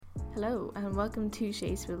Hello and welcome to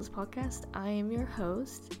Shay's Fields podcast. I am your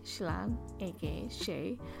host, Shalane, aka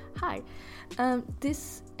Shay. Hi.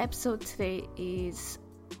 This episode today is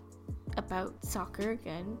about soccer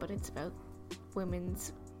again, but it's about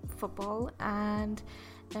women's football, and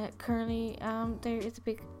currently there is a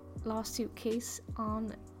big lawsuit case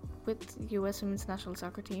on with the US women's national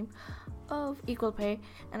soccer team of equal pay,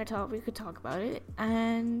 and I thought we could talk about it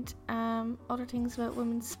and other things about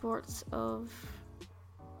women's sports of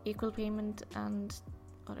equal payment and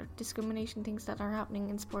other discrimination things that are happening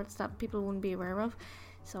in sports that people wouldn't be aware of.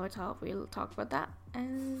 So I thought we'll talk about that,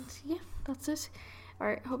 and yeah, that's it.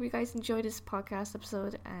 Alright, hope you guys enjoyed this podcast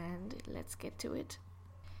episode, and let's get to it.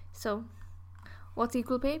 So, what's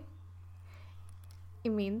equal pay? It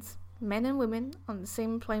means men and women on the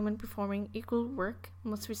same employment performing equal work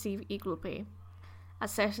must receive equal pay, as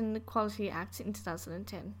set in the Equality Act in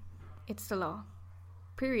 2010. It's the law.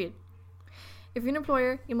 Period. If you're an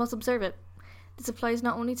employer, you must observe it. This applies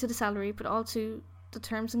not only to the salary, but also to the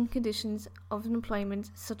terms and conditions of employment,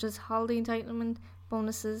 such as holiday entitlement,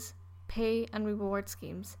 bonuses, pay and reward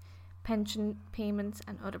schemes, pension payments,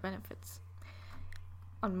 and other benefits.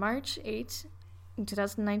 On March 8, in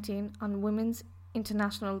 2019, on Women's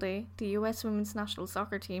International Day, the US Women's National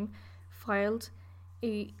Soccer Team filed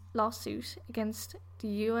a lawsuit against the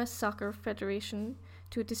US Soccer Federation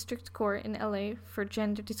to a district court in LA for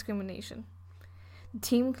gender discrimination. The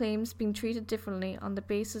team claims being treated differently on the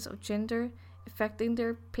basis of gender, affecting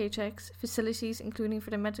their paychecks, facilities, including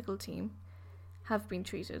for the medical team, have been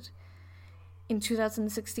treated. In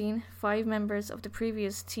 2016, 5 members of the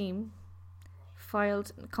previous team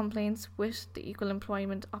filed complaints with the Equal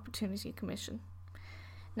Employment Opportunity Commission.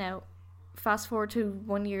 Now, fast forward to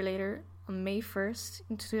 1 year later, on May 1st,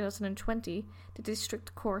 in 2020, the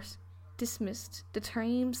district court dismissed the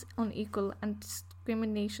team's unequal and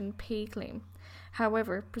discrimination pay claim.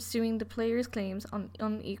 However, pursuing the players' claims on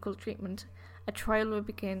unequal treatment, a trial will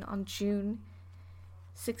begin on June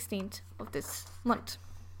 16th of this month.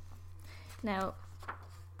 Now,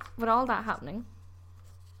 with all that happening,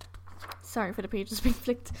 sorry for the pages being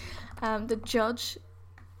flicked, the judge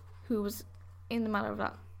who was in the matter of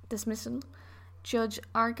that dismissal, Judge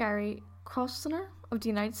R. Gary Costner of the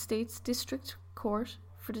United States District Court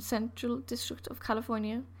for the Central District of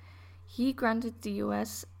California, he granted the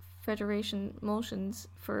U.S. Federation motions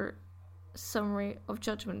for summary of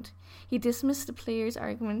judgment. He dismissed the players'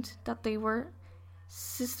 argument that they were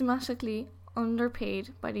systematically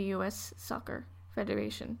underpaid by the U.S. Soccer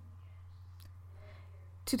Federation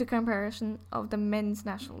to the comparison of the men's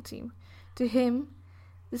national team. To him,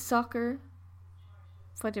 the Soccer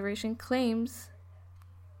Federation claims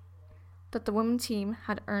that the women's team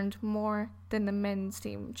had earned more than the men's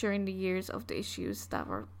team during the years of the issues that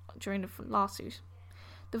were during the lawsuit.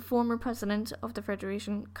 The former president of the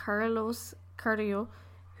federation, Carlos Carrillo,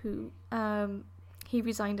 who he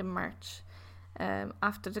resigned in March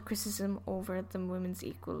after the criticism over the women's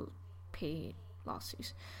equal pay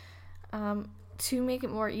lawsuit. To make it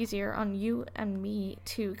more easier on you and me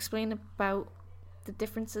to explain about the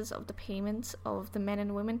differences of the payments of the men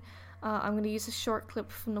and women, I'm going to use a short clip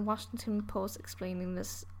from the Washington Post explaining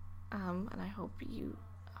this, and I hope you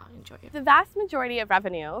enjoy it. The vast majority of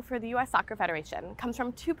revenue for the U.S. Soccer Federation comes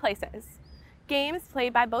from 2 places: games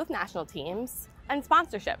played by both national teams and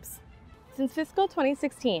sponsorships. Since fiscal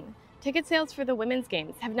 2016, ticket sales for the women's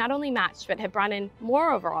games have not only matched but have brought in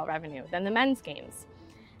more overall revenue than the men's games.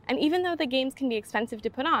 And even though the games can be expensive to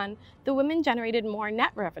put on, the women generated more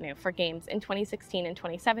net revenue for games in 2016 and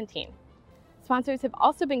 2017. Sponsors have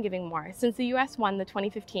also been giving more since the U.S. won the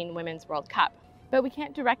 2015 Women's World Cup. But we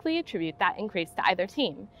can't directly attribute that increase to either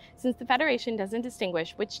team, since the Federation doesn't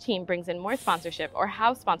distinguish which team brings in more sponsorship or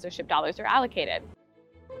how sponsorship dollars are allocated.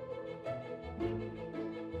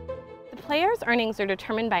 The players' earnings are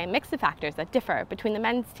determined by a mix of factors that differ between the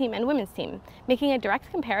men's team and women's team, making a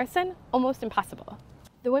direct comparison almost impossible.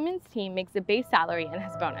 The women's team makes a base salary and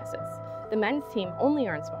has bonuses. The men's team only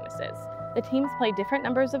earns bonuses. The teams play different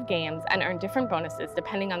numbers of games and earn different bonuses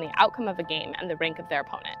depending on the outcome of a game and the rank of their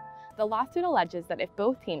opponent. The lawsuit alleges that if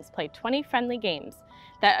both teams played 20 friendly games,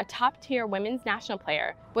 that a top-tier women's national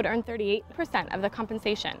player would earn 38% of the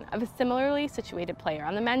compensation of a similarly situated player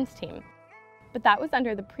on the men's team. But that was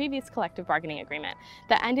under the previous collective bargaining agreement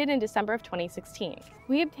that ended in December of 2016.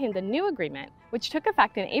 We obtained the new agreement, which took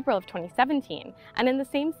effect in April of 2017, and in the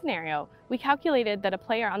same scenario, we calculated that a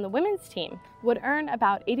player on the women's team would earn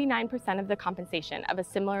about 89% of the compensation of a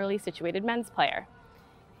similarly situated men's player.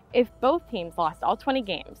 If both teams lost all 20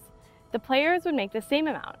 games, the players would make the same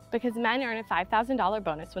amount because men earn a $5,000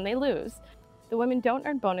 bonus when they lose. The women don't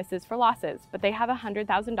earn bonuses for losses, but they have a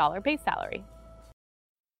 $100,000 base salary.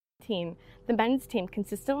 2017, the men's team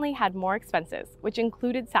consistently had more expenses, which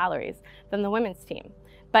included salaries, than the women's team.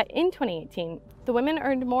 But in 2018, the women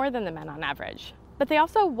earned more than the men on average. But they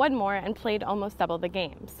also won more and played almost double the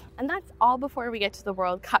games. And that's all before we get to the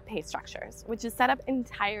World Cup pay structures, which is set up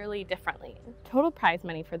entirely differently. Total prize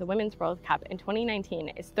money for the Women's World Cup in 2019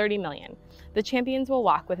 is $30 million. The champions will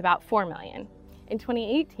walk with about $4 million. In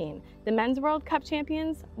 2018, the Men's World Cup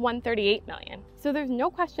champions won $38 million. So there's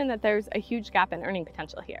no question that there's a huge gap in earning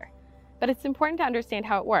potential here. But it's important to understand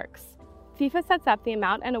how it works. FIFA sets up the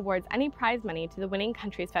amount and awards any prize money to the winning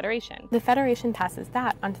country's federation. The federation passes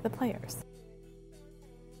that onto the players.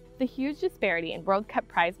 The huge disparity in World Cup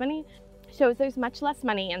prize money shows there's much less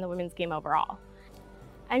money in the women's game overall.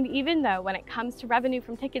 And even though when it comes to revenue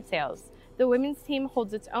from ticket sales, the women's team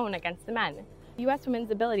holds its own against the men, U.S.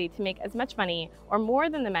 women's ability to make as much money or more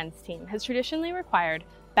than the men's team has traditionally required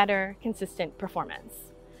better, consistent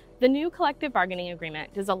performance. The new collective bargaining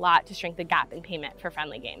agreement does a lot to shrink the gap in payment for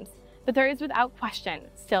friendly games, but there is without question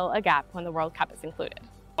still a gap when the World Cup is included.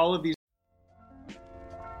 All of these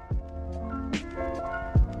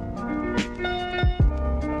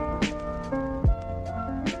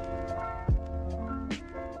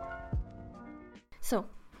So,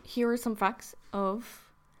 here are some facts of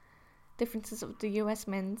differences of the US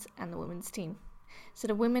men's and the women's team. So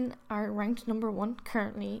the women are ranked number 1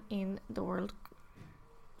 currently in the world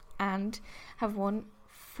and have won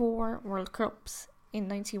 4 World Cups in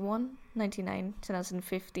 91, 99,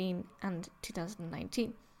 2015 and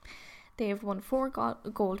 2019. They have won 4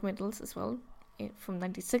 gold medals as well from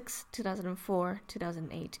 96, 2004,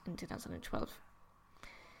 2008 and 2012.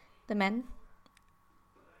 The men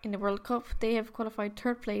in the World Cup, they have qualified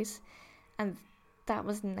 3rd place, and that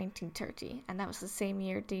was in 1930, and that was the same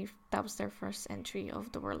year that was their first entry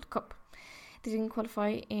of the World Cup. They didn't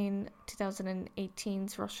qualify in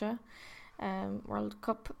 2018's Russia World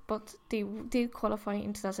Cup, but they did qualify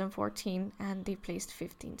in 2014 and they placed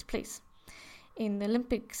 15th place. In the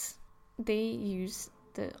Olympics, they used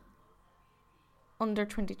the under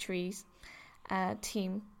 23s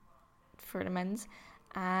team for the men's,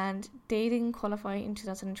 and they didn't qualify in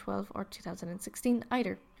 2012 or 2016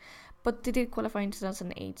 either, but they did qualify in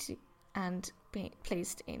 2008 and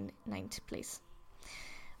placed in 9th place.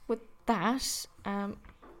 With that,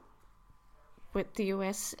 with the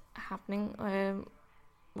US happening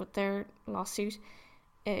with their lawsuit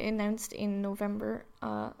announced in November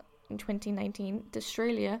in 2019,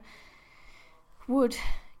 Australia would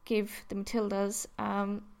give the Matildas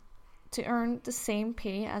to earn the same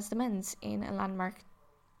pay as the men's in a landmark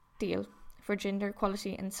deal for gender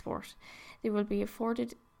equality in sport. They will be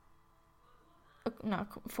afforded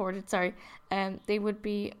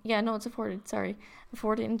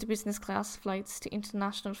into business class flights to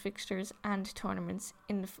international fixtures and tournaments.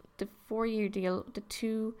 In the 4-year deal, the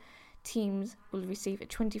 2 teams will receive a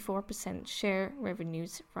 24% share,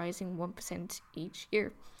 revenues rising 1% each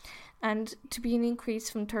year, and to be an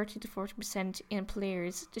increase from 30 to 40% in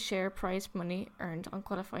players the share prize money earned on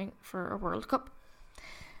qualifying for a World Cup.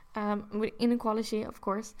 With inequality, of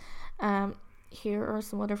course, here are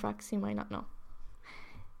some other facts you might not know.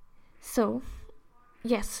 So,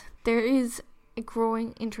 yes, there is a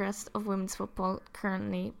growing interest of women's football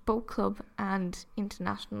currently, both club and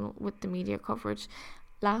international, with the media coverage.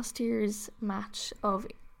 Last year's match of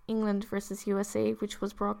England versus USA, which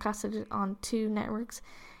was broadcasted on 2 networks,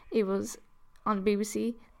 it was on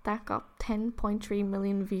BBC, that got 10.3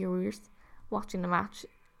 million viewers watching the match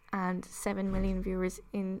and 7 million viewers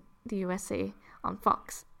in the USA on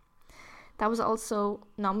Fox. That was also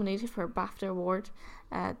nominated for a BAFTA award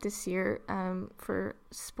this year for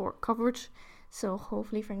sport coverage, so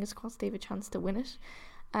hopefully, fingers crossed, they have a chance to win it.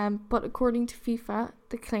 But according to FIFA,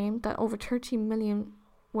 they claim that over 30 million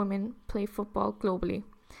women play football globally.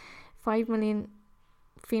 5 million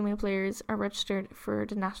female players are registered for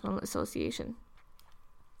the National Association.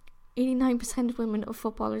 89% of women of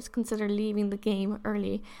footballers consider leaving the game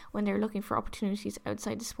early when they're looking for opportunities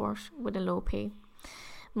outside the sport with a low pay.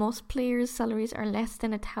 Most players' salaries are less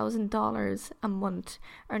than $1,000 a month,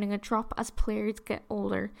 earning a drop as players get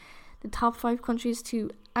older. The top 5 countries to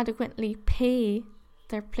adequately pay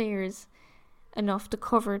their players enough to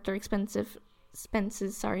cover their expenses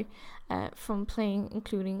from playing,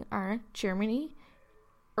 including are Germany,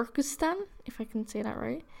 Kyrgyzstan, if I can say that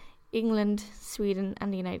right, England, Sweden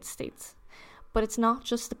and the United States. But it's not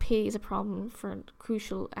just the pay is a problem for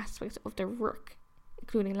crucial aspects of their work,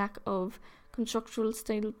 including lack of contractual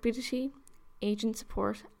stability, agent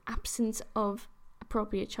support, absence of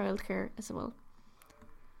appropriate childcare as well.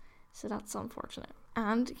 So that's unfortunate.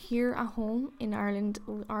 And here at home in Ireland,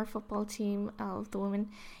 our football team of the women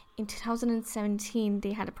in 2017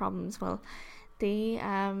 they had a problem as well. They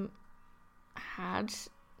had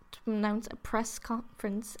to announce a press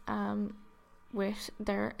conference with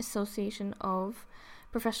their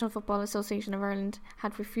Professional Football Association of Ireland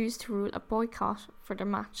had refused to rule a boycott for their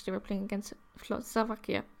match they were playing against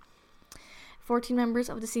Slovakia. 14 members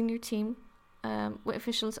of the senior team with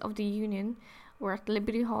officials of the union were at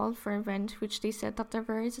Liberty Hall for an event which they said that their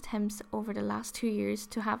various attempts over the last 2 years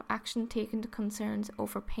to have action taken to concerns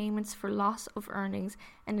over payments for loss of earnings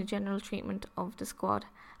and the general treatment of the squad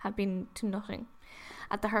have been to nothing.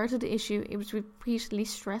 At the heart of the issue, it was repeatedly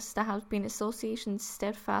stressed there has been association's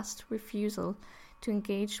steadfast refusal to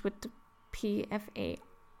engage with the PFAI,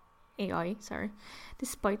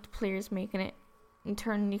 despite the players making it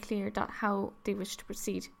internally clear that how they wish to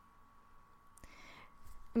proceed.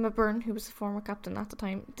 Emma Byrne, who was the former captain at the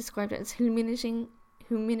time, described it as humiliating. I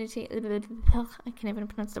can't even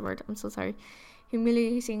pronounce the word. I'm so sorry.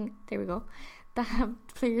 Humiliating. There we go. That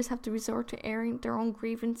players have to resort to airing their own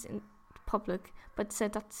grievance in public, but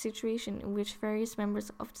said that the situation in which various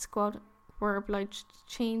members of the squad were obliged to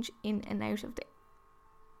change in and out of the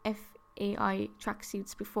FAI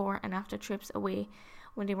tracksuits before and after trips away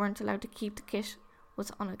when they weren't allowed to keep the kit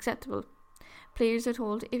was unacceptable. Players are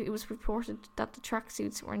told if it was reported that the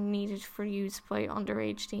tracksuits were needed for use by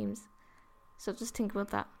underage teams. So just think about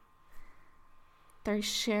that. They're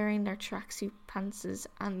sharing their tracksuit pants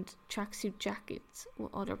and tracksuit jackets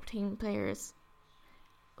with other team players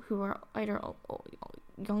who are either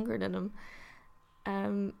younger than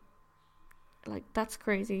them. Like, that's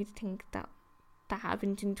crazy to think that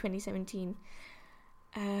happened in 2017.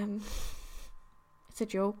 It's a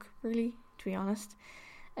joke, really, to be honest.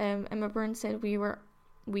 Emma Byrne said,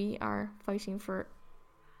 we are fighting for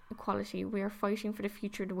equality. We are fighting for the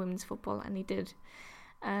future of the women's football, and they did.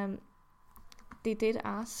 They did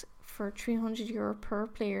ask for €300 per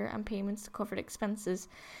player and payments to cover the expenses.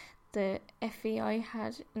 The FAI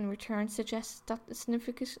had in return suggested that the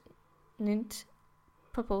significant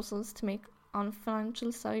proposals to make on the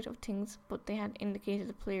financial side of things, but they had indicated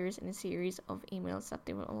to players in a series of emails that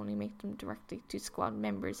they will only make them directly to squad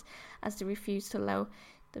members, as they refused to allow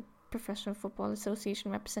the Professional Football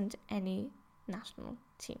Association represent any national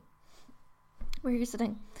team. Well, here's the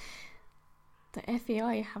thing. The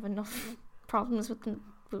FAI have enough problems with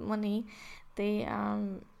money. They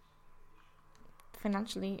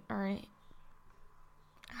financially are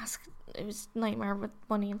it was nightmare with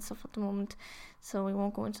money and stuff at the moment, so we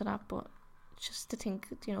won't go into that, but just to think,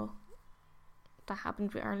 that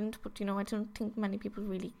happened with Ireland. But I don't think many people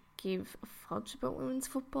really give a fudge about women's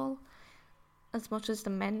football as much as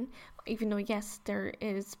the men, even though yes, there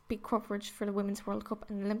is big coverage for the Women's World Cup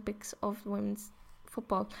and Olympics of women's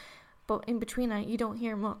football, but in between that you don't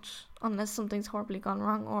hear much unless something's horribly gone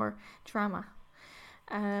wrong or drama.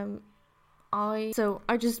 I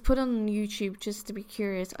just put on YouTube just to be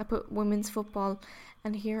curious. I put women's football,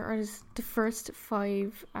 and here are the first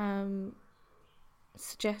 5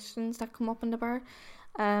 suggestions that come up in the bar.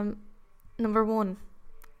 Number 1,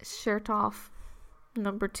 shirt off.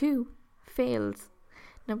 Number 2, fails.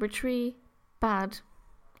 Number 3, bad.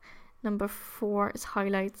 Number 4 is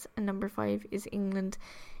highlights, and number 5 is England.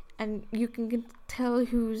 And you can tell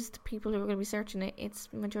who's the people who are going to be searching it.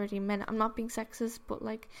 It's majority men. I'm not being sexist, but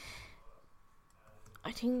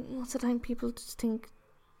I think most of the time people just think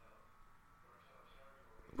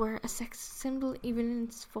we're a sex symbol even in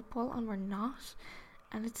football, and we're not,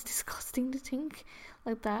 and it's disgusting to think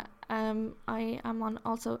like that. I am on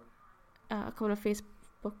also a couple of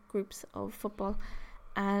Facebook groups of football,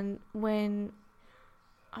 and when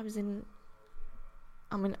I'm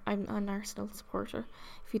an Arsenal supporter,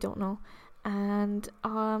 if you don't know, and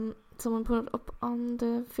someone put it up on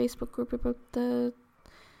the Facebook group about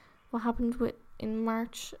what happened in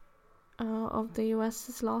March of the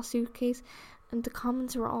US's lawsuit case, and the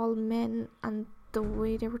comments were all men, and the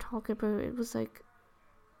way they were talking about it was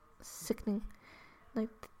sickening.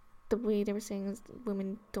 The way they were saying is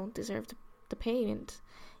women don't deserve the pay, and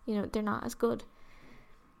they're not as good.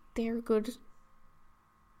 They're good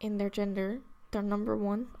in their gender. They're number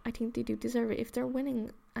 1. I think they do deserve it if they're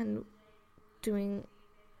winning and doing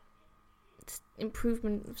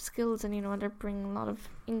improvement of skills, and they're bringing a lot of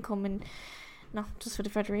income, and not just for the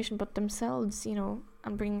federation but themselves,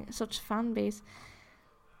 and bring such fan base.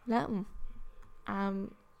 Let them.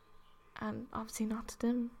 And obviously not to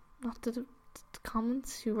them, not to the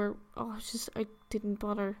comments who were I didn't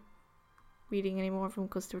bother reading any more of them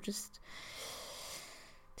because they were just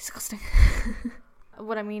disgusting.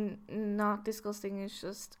 What I mean, not disgusting, is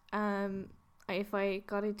just if I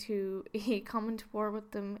got into a comment war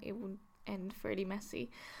with them, it would end fairly messy.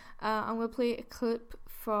 I'm going to play a clip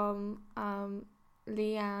from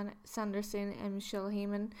Leanne Sanderson and Michelle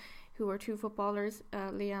Heyman, who are two footballers.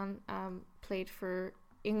 Leanne played for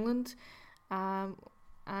England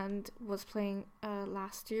and was playing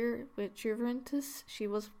last year with Juventus. She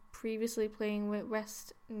was previously playing with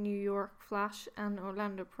West New York Flash and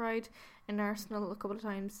Orlando Pride and Arsenal a couple of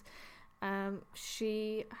times.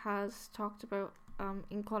 She has talked about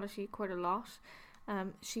inequality quite a lot.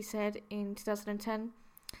 She said in 2010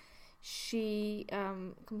 she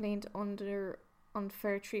complained under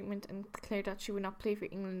unfair treatment and declared that she would not play for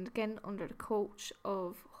England again under the coach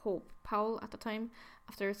of Hope Powell at the time.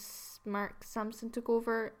 After Mark Sampson took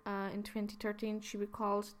over in 2013, she was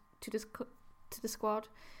called to the squad,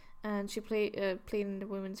 and she played in the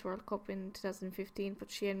Women's World Cup in 2015,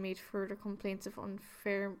 but she had made further complaints of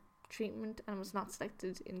unfair treatment and was not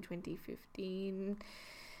selected in 2015.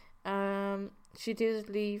 She did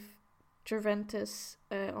leave Juventus,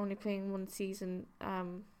 only playing one season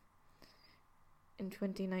in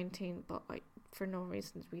 2019, but for no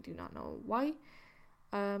reasons we do not know why,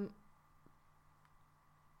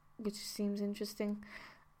 which seems interesting.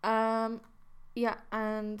 And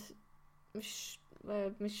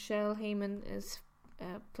Michelle Heyman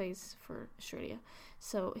plays for Australia.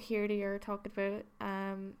 So here they are talking about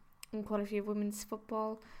inequality of women's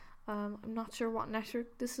football. I'm not sure what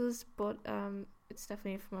network this is, but it's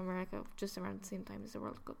definitely from America, just around the same time as the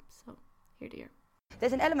World Cup. So here they are.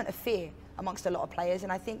 There's an element of fear amongst a lot of players,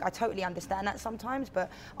 and I think I totally understand that sometimes, but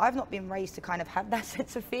I've not been raised to kind of have that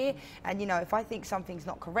sense of fear. And, if I think something's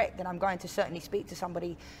not correct, then I'm going to certainly speak to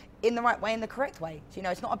somebody in the right way, in the correct way. So,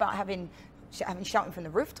 it's not about having shouting from the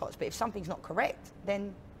rooftops, but if something's not correct,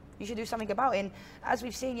 then you should do something about it. And as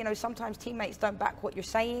we've seen, sometimes teammates don't back what you're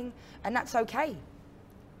saying, and that's okay.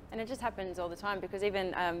 And it just happens all the time, because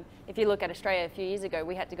even if you look at Australia a few years ago,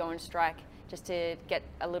 we had to go on strike just to get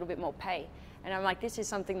a little bit more pay. And I'm like, this is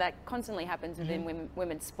something that constantly happens within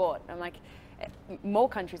women's sport. I'm like, more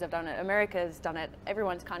countries have done it. America's done it.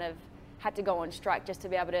 Everyone's kind of had to go on strike just to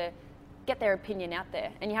be able to get their opinion out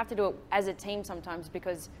there. And you have to do it as a team sometimes,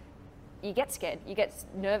 because you get scared. You get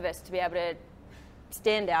nervous to be able to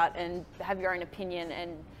stand out and have your own opinion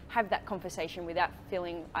and have that conversation without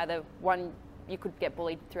feeling either, one, you could get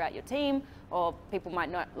bullied throughout your team, or people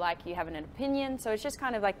might not like you having an opinion. So it's just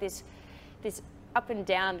kind of like this up and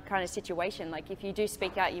down kind of situation. Like, if you do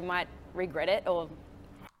speak out, you might regret it. Or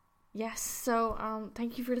yes, so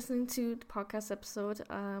thank you for listening to the podcast episode.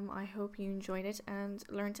 I hope you enjoyed it and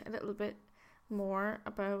learned a little bit more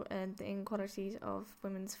about the inequalities of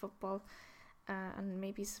women's football, and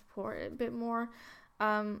maybe support it a bit more.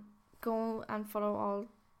 Go and follow all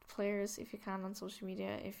players if you can on social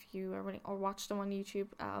media, if you are willing, or watch them on YouTube.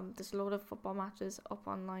 There's a load of football matches up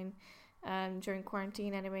online during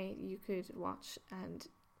quarantine anyway. You could watch and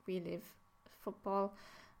relive football.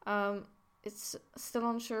 It's still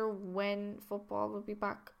unsure when football will be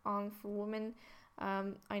back on for women.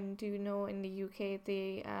 I do know in the UK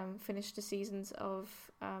they finished the seasons of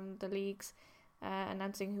the leagues,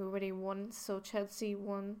 announcing who already won. So Chelsea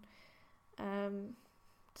won,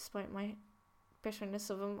 despite my bitterness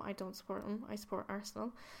of them. I don't support them. I support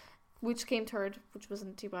Arsenal, which came third, which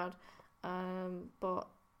wasn't too bad. But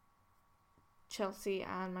Chelsea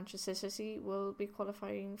and Manchester City will be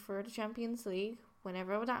qualifying for the Champions League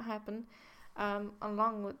whenever that happen.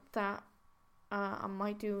 Along with that, I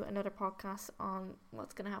might do another podcast on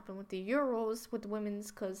what's going to happen with the Euros with the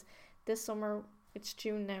women's, because this summer, it's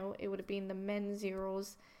June now, it would have been the men's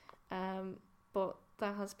Euros, but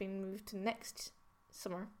that has been moved to next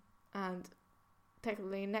summer, and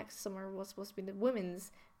technically next summer was supposed to be the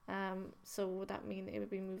women's, so would that mean it would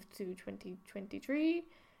be moved to 2023?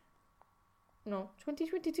 No,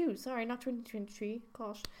 2022, sorry, not 2023,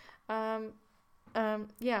 gosh.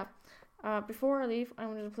 Before I leave, I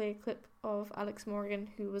wanted to play a clip of Alex Morgan,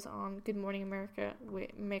 who was on Good Morning America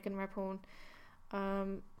with Megan Rapone,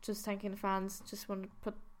 just thanking the fans. Just wanted to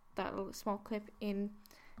put that little small clip in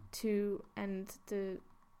to end the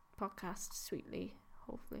podcast sweetly,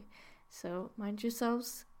 hopefully. So mind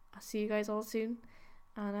yourselves. I'll see you guys all soon,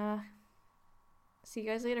 and see you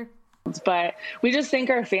guys later. But we just thank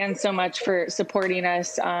our fans so much for supporting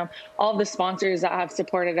us, all the sponsors that have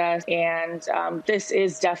supported us. And this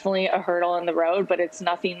is definitely a hurdle in the road, but it's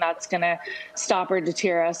nothing that's going to stop or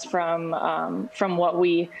deter us from what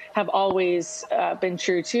we have always been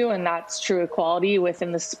true to, and that's true equality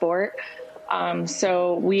within the sport.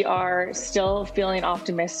 So we are still feeling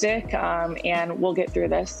optimistic, and we'll get through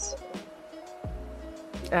this.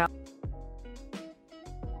 Yeah.